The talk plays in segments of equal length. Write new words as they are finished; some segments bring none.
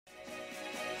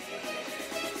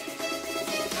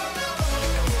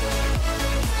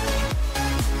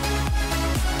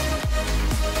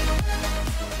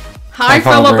Hi,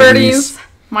 fellow birdies.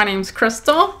 My name's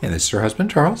Crystal. And this is her husband,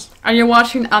 Charles. And you're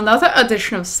watching another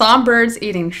edition of SongByrd's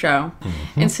Eating Show.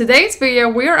 In today's video,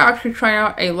 we are actually trying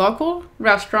out a local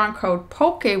restaurant called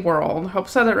Poke World. Hope I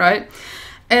said it right.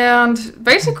 And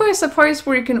basically, it's a place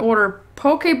where you can order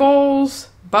poke bowls,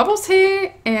 bubble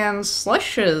tea, and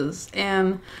slushes.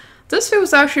 And this food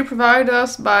was actually provided to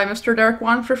us by Mr. Derek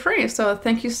Wong for free. So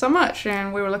thank you so much.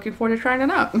 And we were looking forward to trying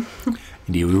it out.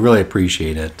 Indeed, we really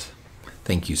appreciate it.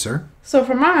 Thank you, sir. So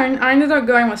for mine, I ended up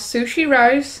going with sushi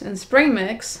rice and spring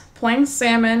mix, plain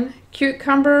salmon,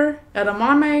 cucumber,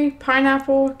 edamame,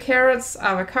 pineapple, carrots,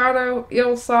 avocado,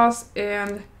 eel sauce,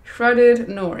 and shredded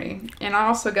nori. And I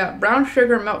also got brown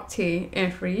sugar milk tea.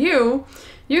 And for you,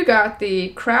 you got the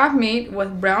crab meat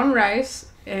with brown rice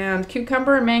and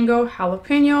cucumber, mango,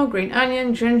 jalapeno, green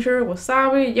onion, ginger,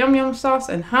 wasabi, yum yum sauce,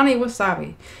 and honey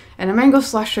wasabi. And a mango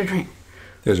slush to drink.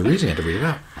 There's a reason you had to read it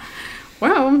out.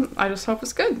 Well, I just hope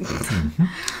it's good.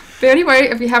 But anyway,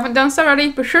 if you haven't done so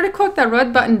already, be sure to click that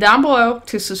red button down below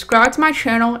to subscribe to my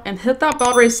channel and hit that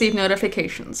bell to receive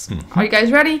notifications. Are you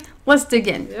guys ready? Let's dig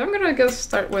in. I'm gonna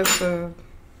start with a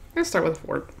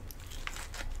fork.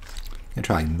 I'm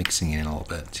try mixing it in a little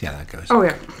bit. See how that goes. Oh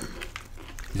yeah.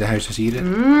 Is that how you're supposed to eat it?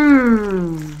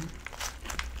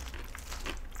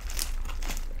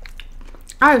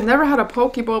 I've never had a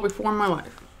poke bowl before in my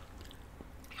life.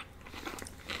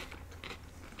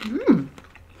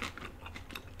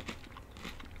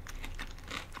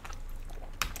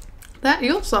 That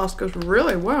eel sauce goes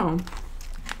really well.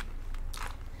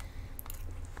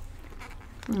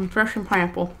 Fresh and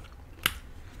pineapple.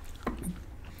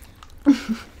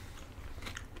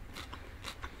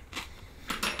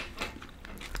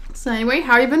 So anyway,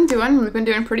 how you been doing? We've been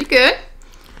doing pretty good.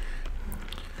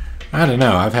 I don't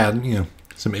know. I've had,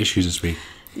 some issues this week.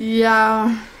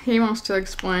 Yeah, he wants to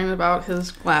explain about his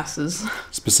glasses.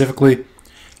 Specifically,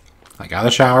 I got out of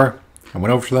the shower, I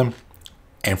went over to them,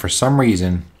 and for some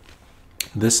reason,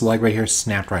 this leg right here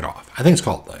snapped right off. I think it's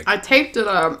called leg. I taped it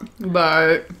up,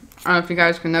 but I don't know if you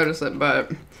guys can notice it,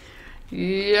 but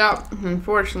yeah,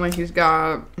 unfortunately he's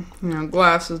got,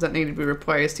 glasses that need to be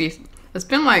replaced. It's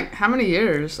been like, how many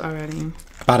years already?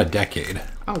 About a decade.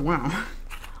 Oh, wow.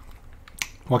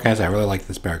 What can I say? I really like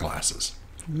this pair of glasses.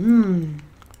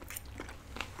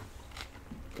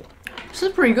 This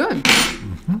is pretty good.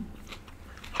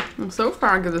 And so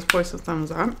far, I give this place a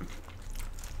thumbs up.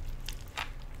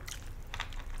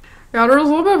 Yeah, there was a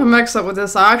little bit of a mix-up with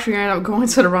this. I actually ended up going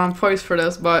to the wrong place for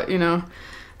this, but,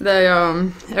 they,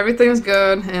 everything's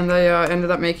good, and they, ended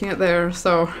up making it there,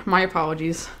 so my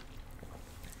apologies.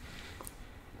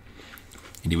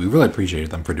 Indeed, we really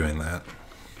appreciated them for doing that.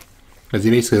 Because they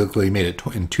basically made it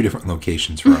in two different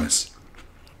locations for us.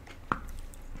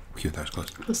 Cute, that was close.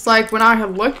 It's like when I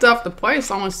had looked up the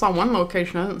place, I only saw one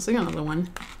location. I didn't see another one.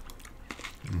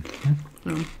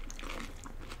 Nah,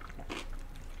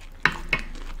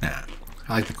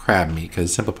 I like the crab meat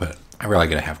because, simply put, I really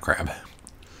gotta have crab.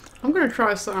 I'm gonna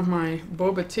try some of my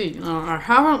boba tea. I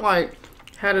haven't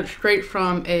had it straight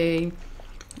from a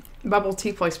bubble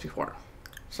tea place before,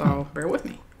 so bear with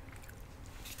me.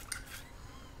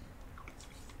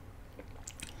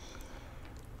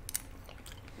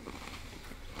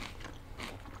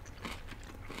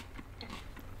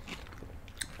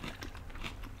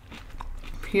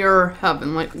 Pure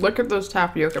heaven. Look at those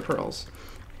tapioca pearls.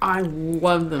 I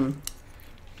love them.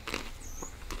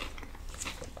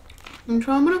 Can you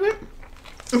try a little bit?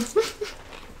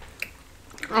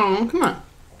 Oh, come on.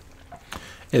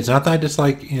 It's not that I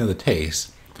dislike, the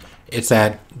taste. It's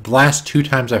that the last 2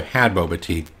 times I've had boba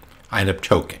tea, I end up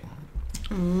choking.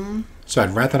 So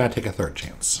I'd rather not take a third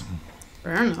chance.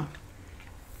 Fair enough.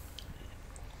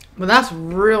 But that's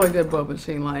really good boba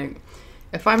tea.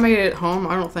 If I made it at home,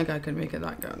 I don't think I could make it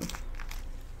that good.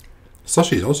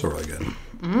 Slushy is also really good.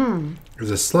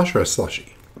 Is it a slush or a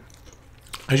slushy?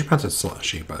 I should pronounce it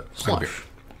slushy, but slush.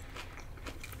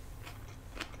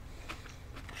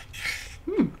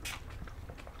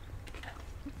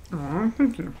 Oh,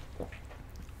 thank you.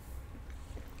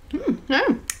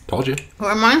 Yeah. Told you.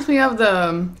 Well, it reminds me of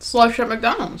the slush at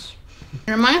McDonald's.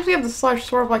 It reminds me of the slush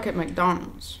sort of like at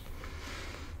McDonald's.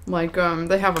 They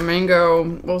have a mango,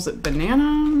 what was it,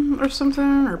 banana or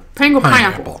something? Or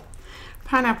pineapple.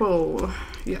 Pineapple,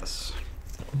 yes.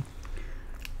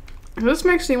 This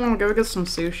makes me want to go get some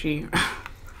sushi.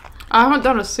 I haven't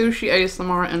done a sushi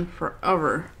ASMR in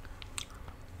forever.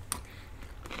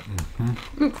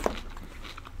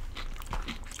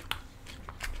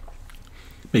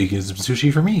 You can get some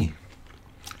sushi for me.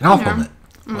 And I'll film it.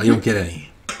 Well, you don't get any.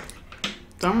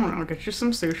 Don't worry, I'll get you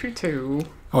some sushi too.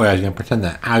 Oh, yeah, I was going to pretend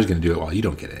that I was going to do it while you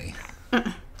don't get any.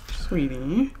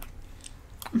 Sweetie.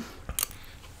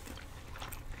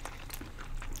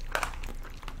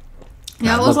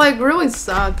 Yeah, it was like really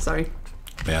sad. Sorry.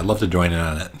 Yeah, I'd love to join in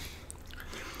on it.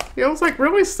 Yeah, it was like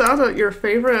really sad that your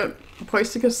favorite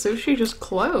place to get sushi just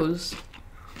closed.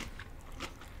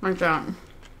 Like that.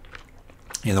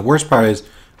 Yeah, the worst part is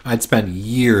I'd spent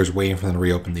years waiting for them to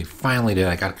reopen. They finally did.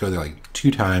 I got to go there like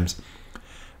 2 times.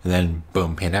 And then,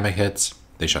 boom, pandemic hits.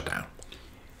 They shut down.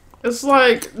 It's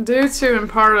like due to in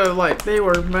part of like they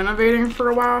were renovating for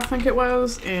a while, I think it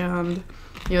was, and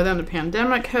you know then the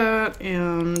pandemic hit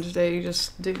and they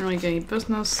just didn't really get any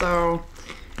business. So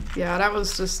yeah, that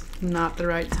was just not the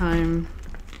right time.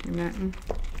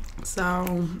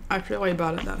 So I feel really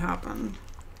bad that happened.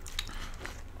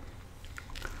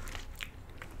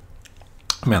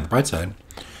 I mean, on the bright side,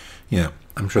 you know,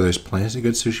 I'm sure there's plenty of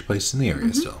good sushi places in the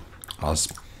area still. I'll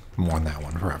just mourn that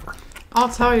one forever. I'll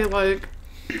tell you, like,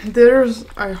 there's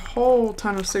a whole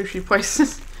ton of sushi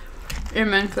places in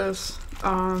Memphis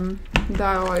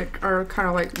that like are kind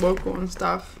of like local and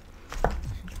stuff.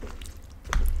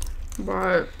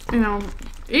 But you know,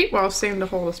 Eat Well seemed to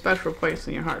hold a special place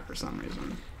in your heart for some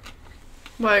reason.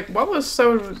 Like, what was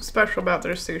so special about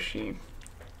their sushi?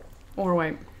 Or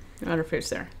wait, another face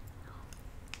there.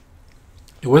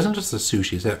 It wasn't just the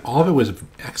sushi. It's that all of it was of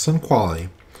excellent quality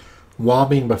while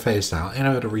being buffet style and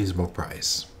at a reasonable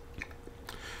price.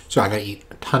 So I got to eat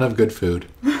a ton of good food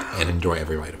and enjoy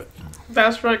every bite of it.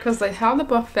 That's right, because they have the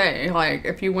buffet. Like,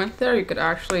 if you went there, you could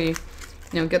actually,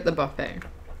 you know, get the buffet.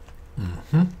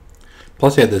 Mm-hmm.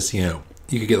 Plus, they had this, you know,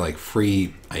 you could get like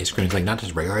free ice creams, like not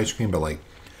just regular ice cream, but like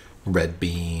red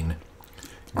bean,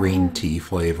 green tea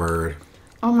flavored.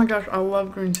 Oh my gosh, I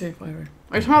love green tea flavor.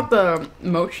 Are you talking about the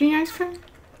mochi ice cream?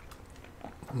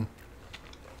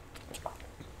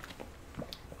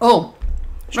 Oh.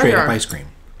 Straight up ice cream.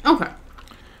 Okay.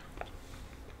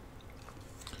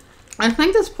 I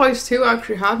think this place too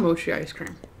actually had mochi ice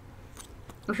cream.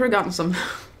 I should have gotten some.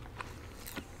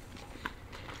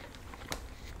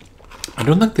 I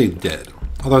don't think they did.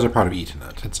 Although I was a part of eating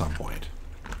it at some point.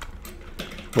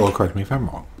 Well, correct me if I'm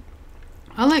wrong.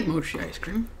 I like mochi ice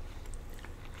cream.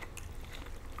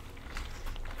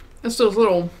 It's those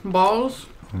little balls.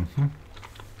 Mm-hmm.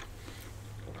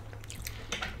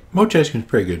 Mochi ice cream is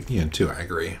pretty good, you know, too, I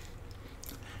agree.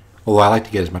 Although I like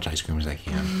to get as much ice cream as I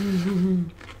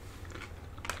can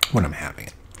when I'm having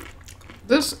it.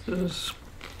 This is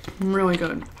really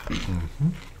good. Mm-hmm.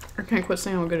 I can't quit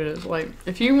saying how good it is. Like,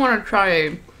 if you want to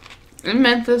try in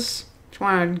Memphis, if you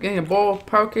want to get a bowl of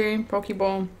poke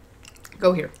bowl,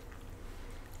 go here.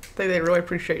 I think they really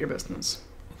appreciate your business.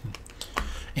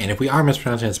 And if we are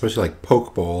mispronouncing it, especially like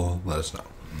poke bowl, let us know.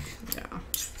 Yeah.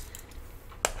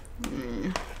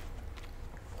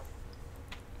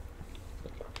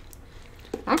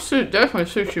 Definitely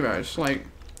sushi rice. Like,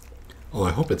 Oh,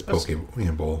 I hope it's poke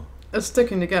bowl. it's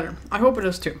sticking together. I hope it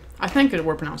is too. I think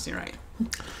we're pronouncing it right.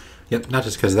 Yep, not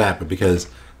just because of that, but because,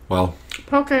 well,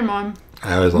 Pokemon.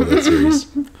 I always love that series.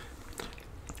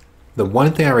 The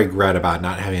one thing I regret about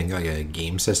not having like a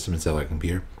game system instead of like a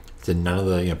computer is that none of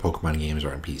the Pokemon games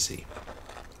are on PC.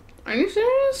 Are you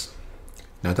serious?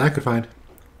 Not that I could find.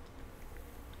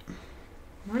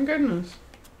 My goodness.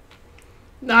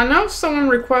 Now, I know someone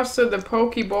requested the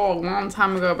Pokeball a long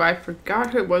time ago, but I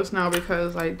forgot who it was now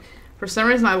because for some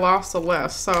reason I lost the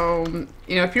list. So,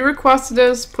 you know, if you requested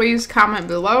this, please comment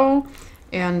below,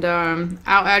 and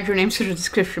I'll add your name to the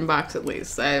description box at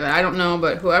least. I don't know,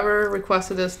 but whoever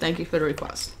requested this, thank you for the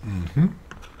request. Mm-hmm.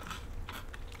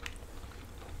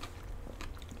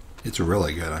 It's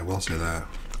really good, I will say that.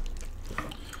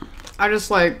 I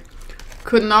just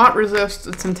could not resist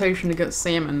the temptation to get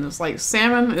salmon. It's like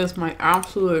salmon is my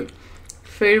absolute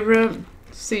favorite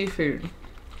seafood.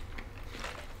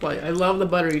 Like, I love the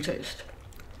buttery taste.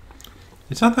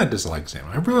 It's not that I dislike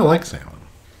salmon. I really like salmon.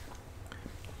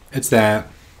 It's that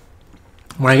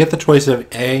when I get the choice of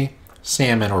A,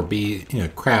 salmon, or B,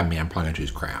 crab meat, I'm probably going to choose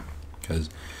crab.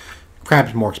 Because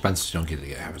crab's more expensive, so you don't get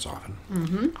to have as often.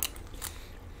 Mm-hmm.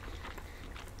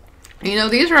 You know,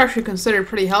 these are actually considered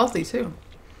pretty healthy, too.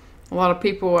 A lot of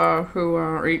people who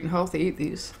are eating healthy eat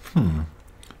these. Wouldn't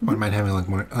mind having like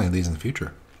more of these in the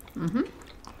future. Mm-hmm.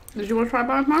 Did you want to try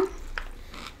both, Mom?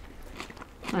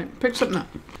 All right, pick something up.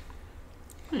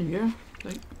 There you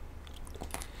go.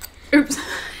 Oops.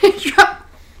 Drop.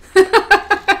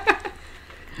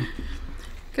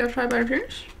 Can I try better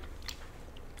yours?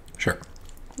 Sure.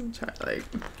 Let's try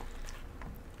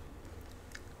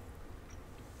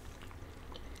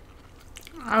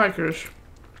I like yours.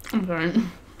 I'm sorry.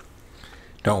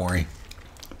 Don't worry.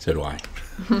 So do I.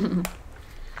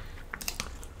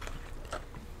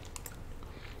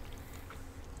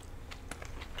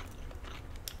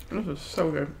 This is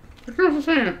so good. I can't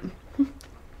say it.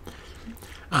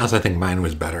 Honestly, I think mine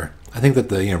was better. I think that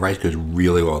the rice goes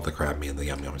really well with the crab meat and the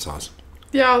yum yum sauce.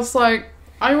 Yeah, it's like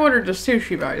I ordered the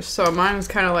sushi rice, so mine is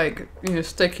kind of like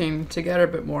sticking together a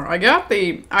bit more. I got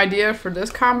the idea for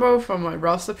this combo from my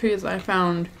recipes I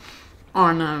found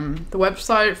on the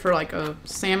website for like a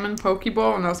salmon poke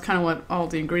bowl, and that's kind of what all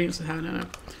the ingredients it had in it.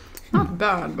 Not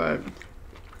bad, but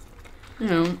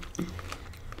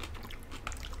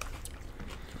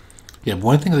Yeah,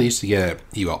 one thing that I used to get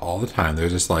eat all the time.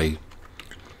 There's this like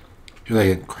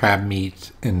crab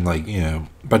meat and like a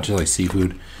bunch of like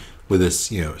seafood with this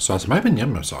sauce. It might have been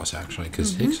yum yum sauce actually,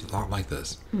 because it tastes a lot like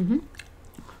this.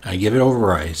 I give it over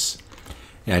rice,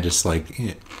 and I just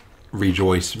like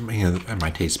rejoice at my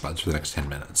taste buds for the next 10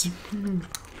 minutes.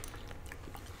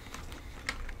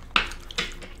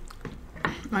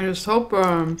 I just hope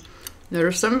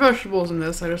there's some vegetables in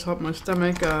this. I just hope my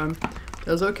stomach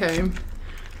does okay.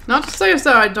 Not to say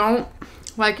that I don't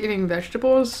like eating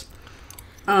vegetables.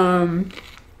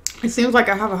 It seems like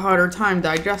I have a harder time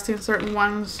digesting certain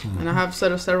ones, and I have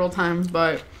said it several times,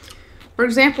 but for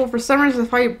example, for some reason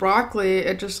if I eat broccoli,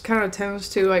 it just kind of tends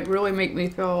to like really make me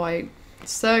feel like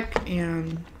sick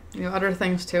and other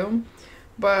things too.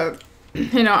 But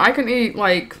I can eat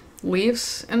like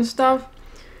leaves and stuff.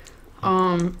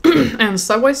 And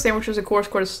Subway sandwiches, of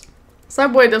course,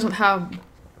 Subway doesn't have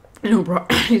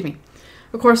excuse me.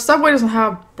 Of course, Subway doesn't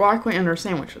have broccoli in their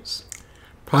sandwiches.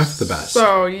 Broccoli's the best.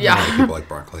 So yeah, A lot of people like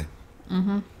broccoli. I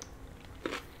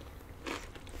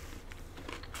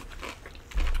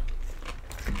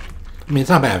mean, it's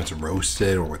not bad if it's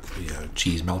roasted or with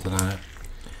cheese melted on it,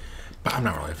 but I'm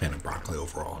not really a fan of broccoli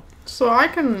overall. So I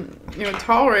can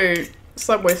tolerate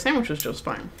Subway sandwiches just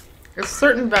fine. It's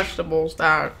certain vegetables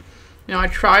that I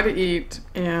try to eat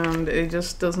and it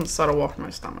just doesn't settle well for my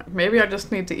stomach. Maybe I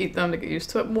just need to eat them to get used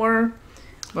to it more,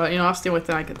 but that's the only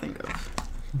thing I can think of.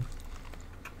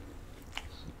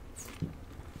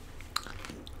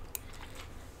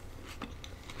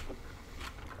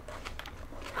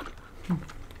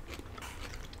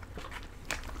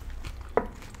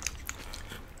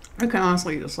 I can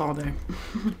honestly eat this all day.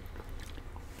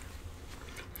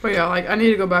 But yeah, like I need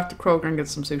to go back to Kroger and get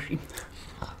some sushi.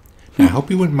 Yeah, I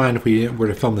hope you wouldn't mind if we were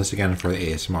to film this again for the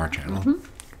ASMR channel.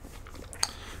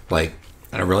 Like,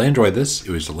 I really enjoyed this.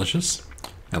 It was delicious.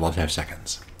 I'd love to have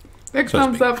seconds. Big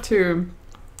thumbs up to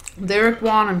Derek,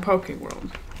 Wong, and Poke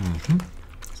World.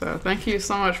 So thank you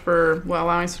so much for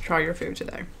allowing us to try your food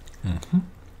today.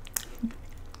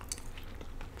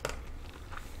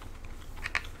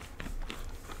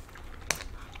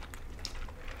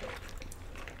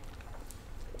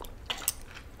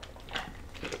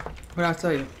 But I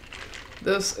tell you,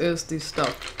 this is the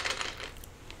stuff.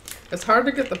 It's hard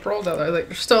to get the pearls out there. Like,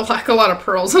 there's still like a lot of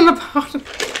pearls in the bottom.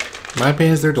 My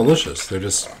opinion is they're delicious. They're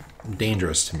just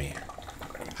dangerous to me.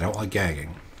 I don't like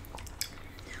gagging.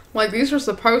 Like, these are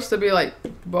supposed to be like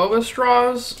boba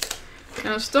straws,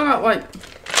 and it's still not like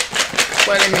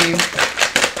letting me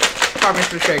probably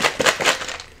for shake.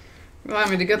 Allow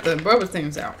me to get the boba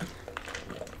things out.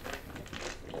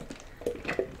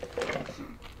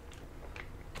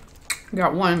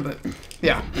 Got one, but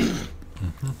yeah.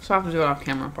 So I have to do it off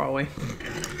camera probably.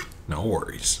 No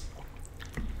worries.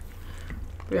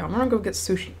 But yeah, I'm gonna go get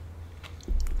sushi.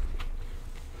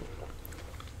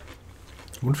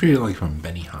 What if you like from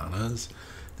Benihana's?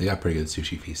 They got pretty good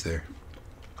sushi feast there.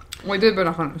 We did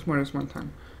Benihana's more than one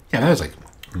time. Yeah, that was like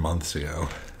months ago.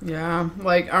 Yeah,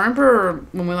 like I remember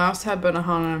when we last had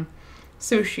Benihana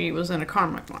sushi, it was in a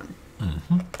Carmack one.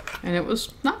 And it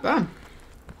was not bad.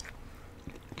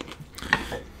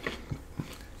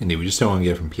 Indeed, we just don't want to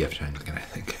get it from P.F. Chang's again, I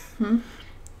think.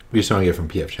 We just don't want to get it from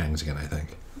P.F. Chang's again, I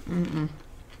think.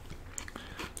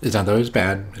 It's not that it was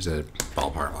bad. It's a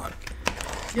ballpark lot.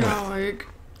 Yeah, like,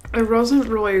 it wasn't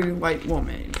really, like, well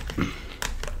made.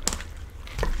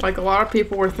 Like, a lot of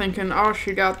people were thinking, oh,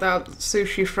 she got that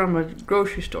sushi from a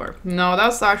grocery store. No,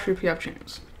 that's actually P.F.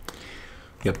 Chang's.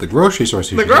 Yep, the grocery store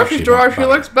sushi. The grocery store actually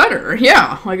looks better.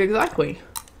 Yeah, like, exactly.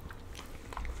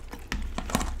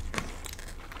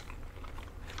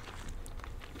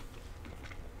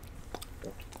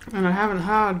 And I haven't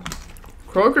had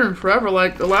Kroger in forever.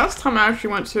 Like, the last time I actually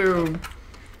went to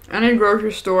any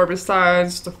grocery store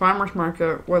besides the farmer's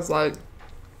market was, like,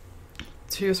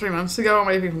 2 or 3 months ago,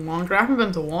 maybe even longer. I haven't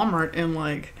been to Walmart in,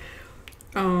 like,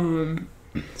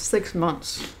 6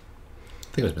 months.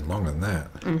 I think it's been longer than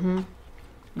that.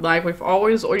 Like, we've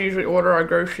always usually order our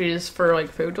groceries for, like,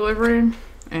 food delivery.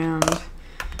 And,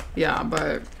 yeah,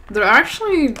 but they're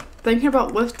actually thinking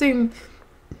about lifting,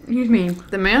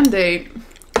 the mandate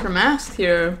for masks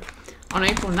here on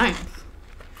April 9th.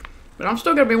 But I'm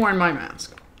still going to be wearing my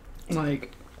mask.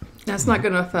 Like, that's not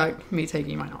going to affect me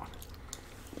taking mine off.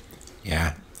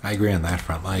 Yeah, I agree on that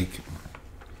front. Like,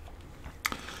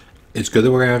 it's good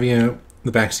that we're gonna have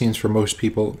the vaccines for most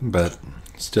people, but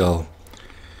still,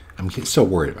 I'm still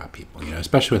worried about people.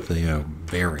 Especially with the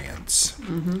variants.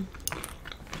 Mm-hmm.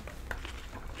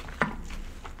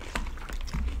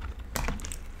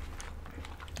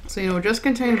 So just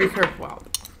continue to be careful out.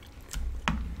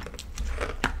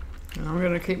 And I'm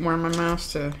gonna keep wearing my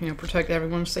mask to protect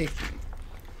everyone's safety.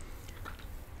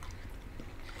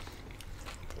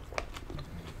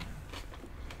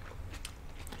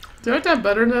 Do you like that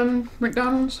better than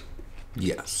McDonald's?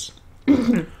 Yes.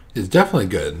 It's definitely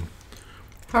good.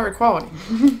 Higher quality.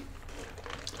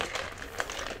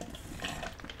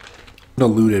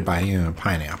 Diluted by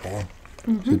pineapple.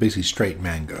 So it's basically straight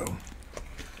mango.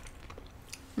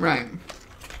 Right.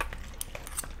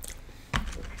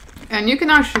 And you can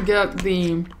actually get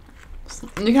the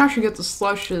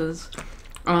slushes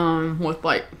with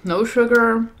like no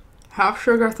sugar, half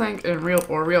sugar I think, and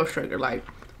real sugar, like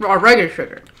or regular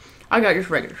sugar. I got just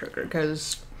regular sugar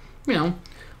because why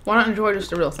not enjoy just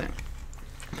the real thing?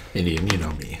 Indian, you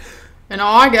know me. And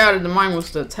all I got into mine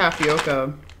was the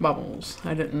tapioca bubbles.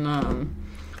 I didn't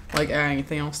add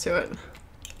anything else to it.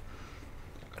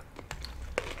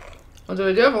 Although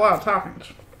they do have a lot of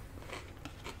toppings.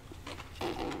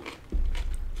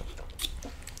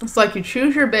 It's like you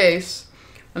choose your base,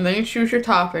 and then you choose your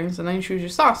toppings, and then you choose your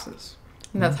sauces.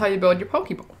 And that's how you build your poke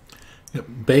bowl. Yep.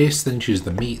 Base, then you choose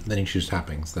the meat, then you choose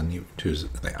toppings, then you choose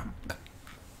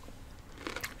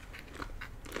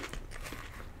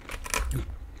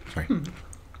Sorry.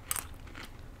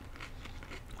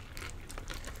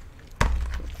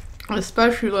 I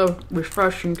especially love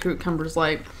refreshing cucumbers.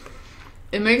 Like,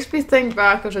 it makes me think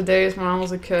back of the days when I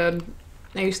was a kid.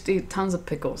 I used to eat tons of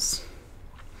pickles.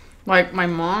 Like, my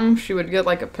mom, she would get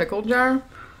like a pickle jar,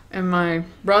 and my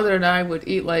brother and I would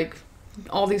eat like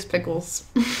all these pickles.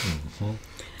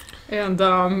 And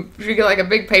she'd get like a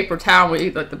big paper towel and we'd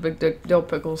eat like the big dill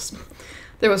pickles.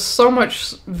 There was so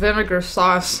much vinegar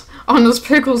sauce on those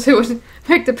pickles it would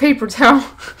make the paper towel.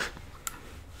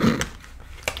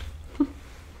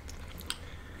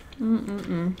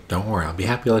 Don't worry, I'll be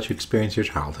happy to let you experience your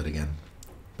childhood again.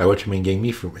 By which I mean getting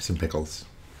me some pickles.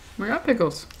 We got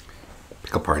pickles.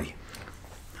 Pickle party.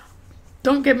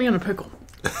 Don't get me in a pickle.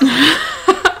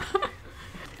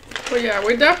 But yeah,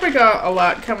 we definitely got a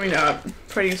lot coming up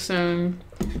pretty soon.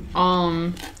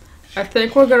 I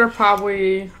think we're gonna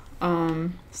probably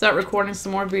start recording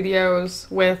some more videos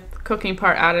with cooking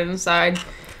part added inside.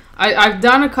 I've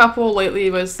done a couple lately,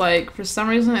 but it's like for some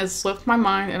reason it slipped my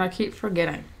mind and I keep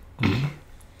forgetting.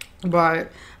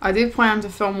 But I do plan to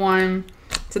film one.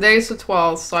 Today's the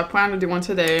 12th, so I plan to do one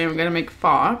today. I'm gonna make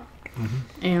pho.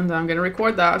 And I'm gonna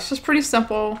record that. It's just pretty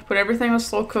simple. Put everything in a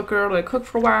slow cooker, let it cook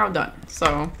for a while, done.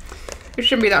 So it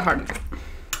shouldn't be that hard to do.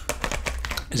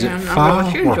 Is it pho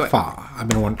or pho? I've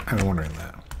been wondering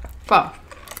that. Pho.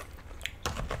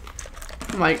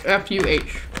 Like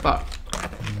F-U-H. Pho.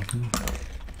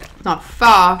 Not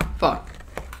pho. Pho.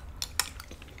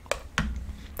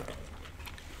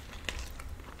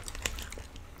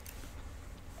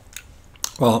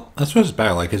 Well, that's what it's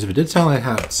better. Like, because if it did sound like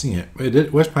how it's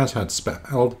it was pronounced how it's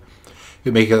spelled, it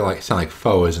would make it like sound like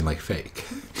faux as in like fake.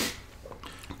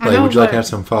 Like, would you like to have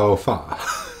some faux pho?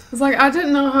 It's like I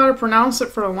didn't know how to pronounce it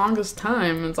for the longest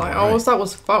time. It's like I always thought it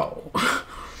was faux.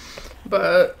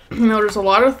 But there's a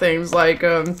lot of things like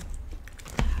I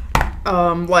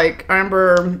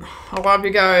remember a lot of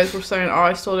you guys were saying, "Oh,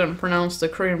 I still didn't pronounce the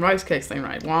Korean rice cakes thing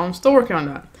right." Well, I'm still working on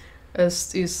that.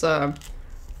 It's I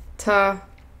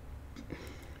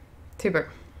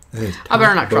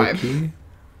better not try.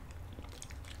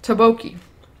 Taboki.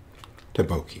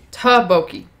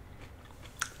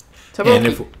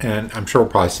 And I'm sure we're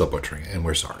probably still butchering it, and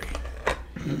we're sorry.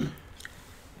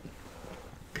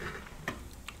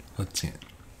 Let's see it.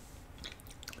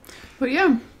 But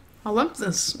yeah, I love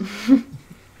this.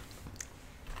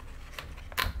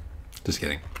 Just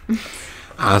kidding.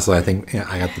 Honestly, I think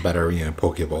I got the better,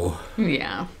 poke bowl.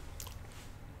 Yeah.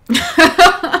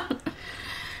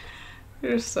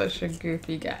 You're such a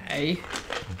goofy guy.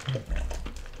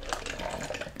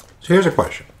 So here's a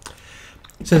question.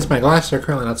 Since my glasses are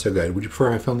currently not so good, would you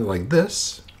prefer if I filmed it like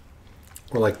this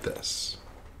or like this?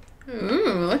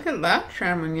 Ooh, look at that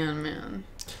charming young man.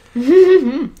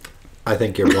 I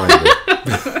think you're blinded.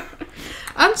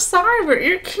 I'm sorry, but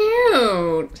you're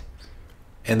cute.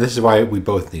 And this is why we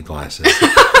both need glasses.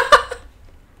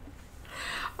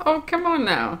 Oh, come on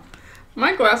now.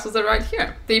 My glasses are right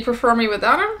here. Do you prefer me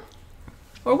without them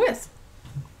or with?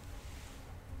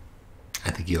 I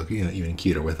think you look even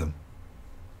cuter with them.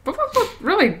 But we look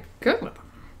really good with them.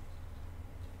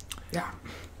 Yeah.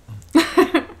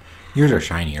 Yours are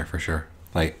shinier for sure.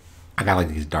 Like, I got like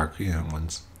these dark,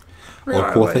 ones. Really? Well,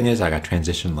 the cool thing is I got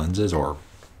transition lenses, or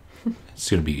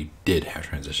soon to be did have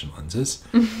transition lenses.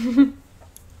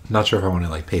 Not sure if I want to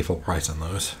like pay full price on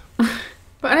those.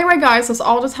 But anyway, guys, that's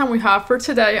all the time we have for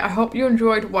today. I hope you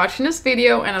enjoyed watching this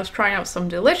video and us trying out some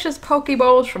delicious poke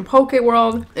bowls from Poke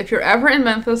World. If you're ever in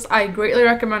Memphis, I greatly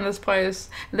recommend this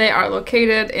place. They are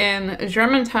located in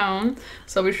Germantown,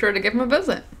 so be sure to give them a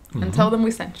visit and tell them we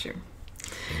sent you.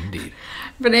 Indeed.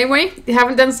 But anyway, if you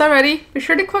haven't done so already, be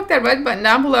sure to click that red button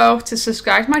down below to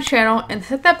subscribe to my channel and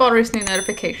hit that bell to receive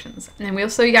notifications. And we'll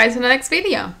see you guys in the next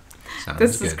video. Sounds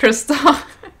This good. is Crystal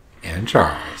And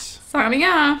Charles. signing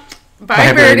off.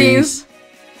 Bye, birdies.